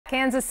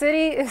Kansas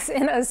City is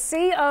in a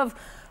sea of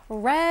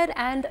red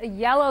and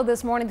yellow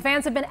this morning. The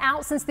fans have been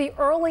out since the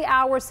early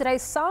hours today,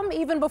 some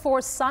even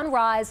before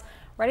sunrise,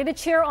 ready to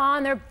cheer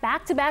on their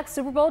back-to-back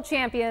Super Bowl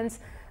champions.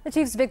 The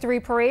Chiefs' victory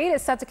parade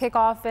is set to kick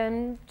off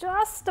in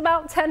just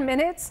about 10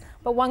 minutes.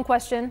 But one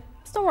question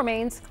still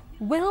remains,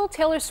 will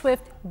Taylor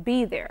Swift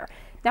be there?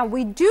 Now,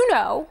 we do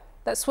know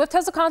that Swift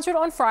has a concert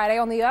on Friday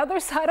on the other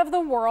side of the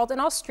world in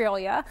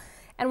Australia.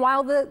 And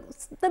while the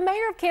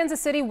mayor of Kansas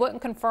City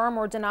wouldn't confirm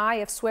or deny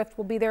if Swift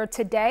will be there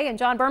today, and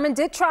John Berman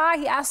did try,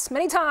 he asked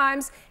many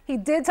times, he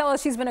did tell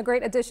us she's been a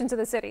great addition to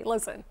the city.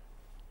 Listen.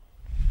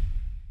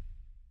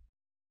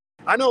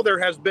 I know there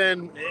has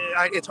been,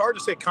 it's hard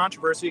to say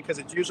controversy because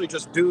it's usually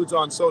just dudes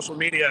on social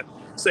media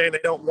saying they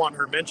don't want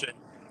her mentioned.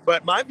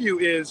 But my view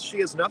is she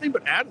is nothing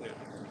but additive.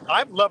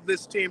 I've loved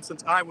this team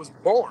since I was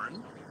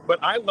born, but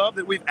I love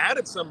that we've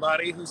added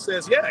somebody who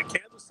says, yeah,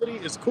 Kansas City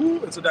is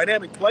cool. It's a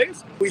dynamic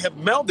place. We have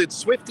melded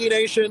Swiftie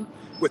Nation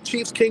with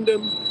Chiefs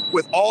Kingdom,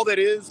 with all that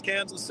is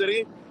Kansas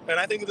City. And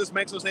I think this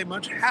makes us a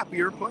much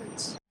happier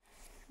place.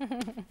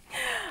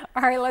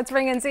 All right, let's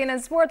bring in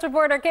CNN sports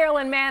reporter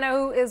Carolyn Manno,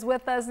 who is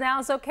with us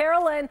now. So,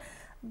 Carolyn,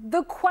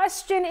 the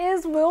question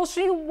is, will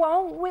she,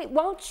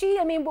 won't she?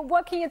 I mean,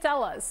 what can you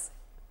tell us?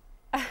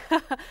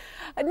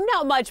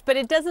 Not much, but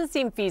it doesn't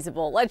seem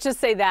feasible. Let's just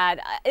say that.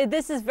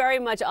 This is very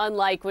much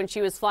unlike when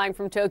she was flying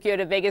from Tokyo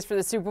to Vegas for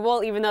the Super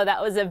Bowl, even though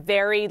that was a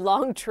very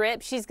long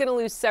trip. She's going to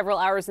lose several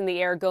hours in the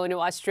air going to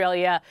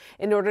Australia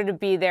in order to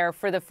be there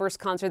for the first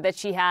concert that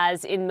she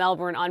has in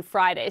Melbourne on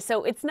Friday.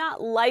 So it's not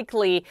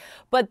likely,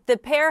 but the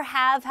pair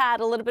have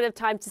had a little bit of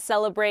time to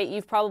celebrate.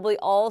 You've probably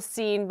all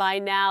seen by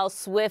now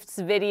Swift's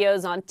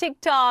videos on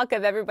TikTok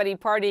of everybody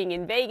partying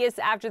in Vegas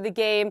after the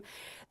game.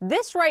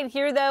 This right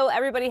here, though,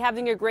 everybody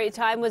having a great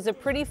time, was a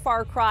pretty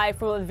far cry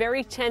from a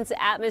very tense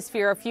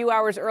atmosphere a few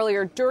hours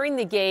earlier during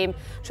the game.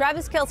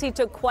 Travis Kelce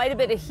took quite a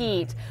bit of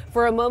heat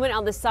for a moment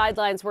on the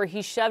sidelines where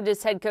he shoved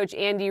his head coach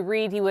Andy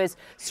Reid. He was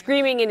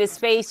screaming in his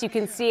face. You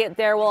can see it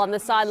there while on the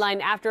sideline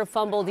after a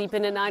fumble deep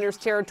into Niners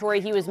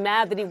territory. He was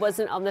mad that he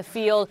wasn't on the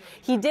field.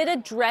 He did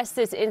address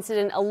this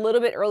incident a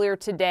little bit earlier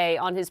today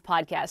on his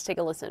podcast. Take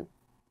a listen.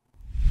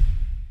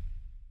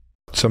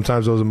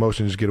 Sometimes those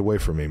emotions get away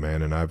from me,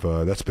 man, and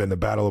that's been the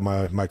battle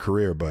of my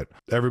career. But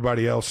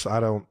everybody else, I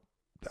don't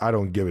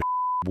give a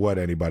what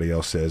anybody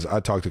else says. I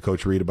talked to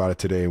Coach Reid about it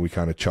today, and we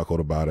kind of chuckled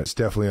about it. It's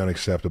definitely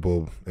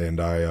unacceptable, and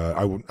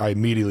I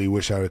immediately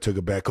wish I would have took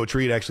it back. Coach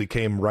Reid actually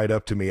came right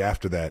up to me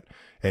after that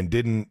and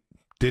didn't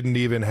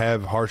even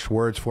have harsh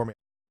words for me.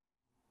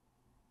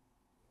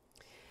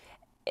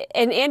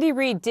 And Andy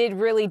Reid did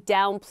really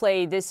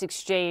downplay this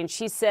exchange.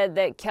 He said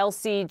that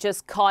Kelce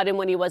just caught him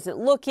when he wasn't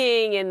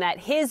looking and that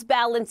his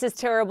balance is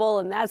terrible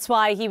and that's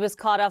why he was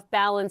caught off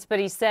balance. But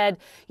he said,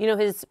 you know,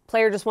 his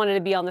player just wanted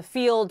to be on the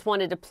field,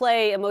 wanted to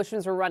play,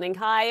 emotions were running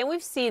high. And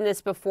we've seen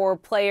this before,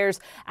 players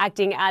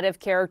acting out of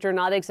character,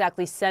 not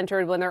exactly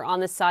centered when they're on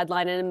the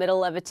sideline in the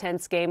middle of a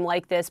tense game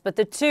like this. But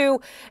the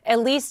two, at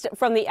least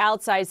from the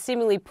outside,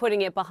 seemingly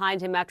putting it behind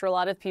him after a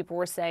lot of people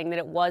were saying that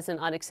it was an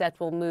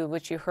unacceptable move,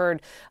 which you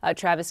heard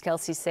Travis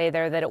Kelce say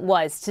there that it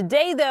was.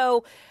 Today,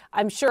 though,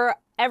 I'm sure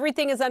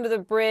everything is under the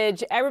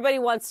bridge. Everybody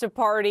wants to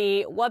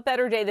party. What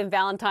better day than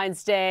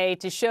Valentine's Day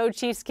to show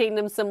Chiefs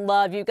Kingdom some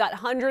love? You've got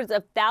hundreds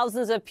of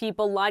thousands of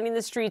people lining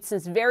the streets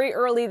since very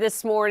early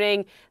this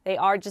morning. They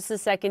are just the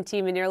second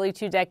team in nearly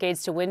 2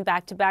 decades to win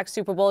back-to-back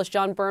Super Bowls.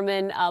 John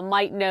Berman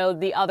might know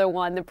the other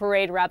one. The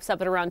parade wraps up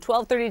at around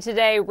 12:30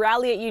 today.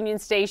 Rally at Union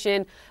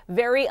Station.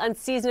 Very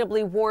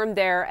unseasonably warm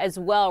there as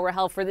well,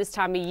 Rahel, for this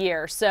time of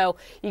year. So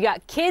you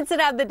got kids that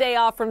have the day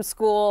off from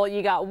school.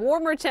 You got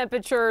warmer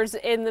temperatures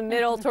in the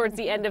middle towards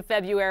the end of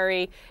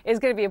February. Is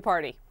going to be a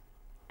party.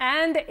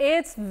 And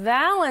it's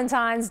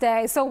Valentine's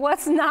Day, so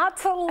what's not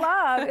to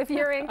love if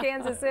you're in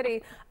Kansas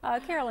City?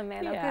 Carolyn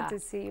Manno, good to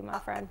see you, my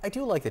friend. I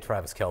do like that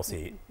Travis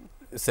Kelce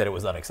said it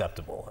was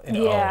unexactable and,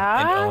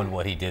 yeah. owned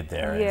what he did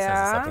there and says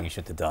it's something he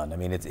shouldn't have done. I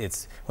mean,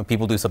 it's when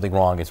people do something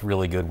wrong, it's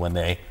really good when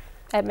they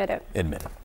admit it.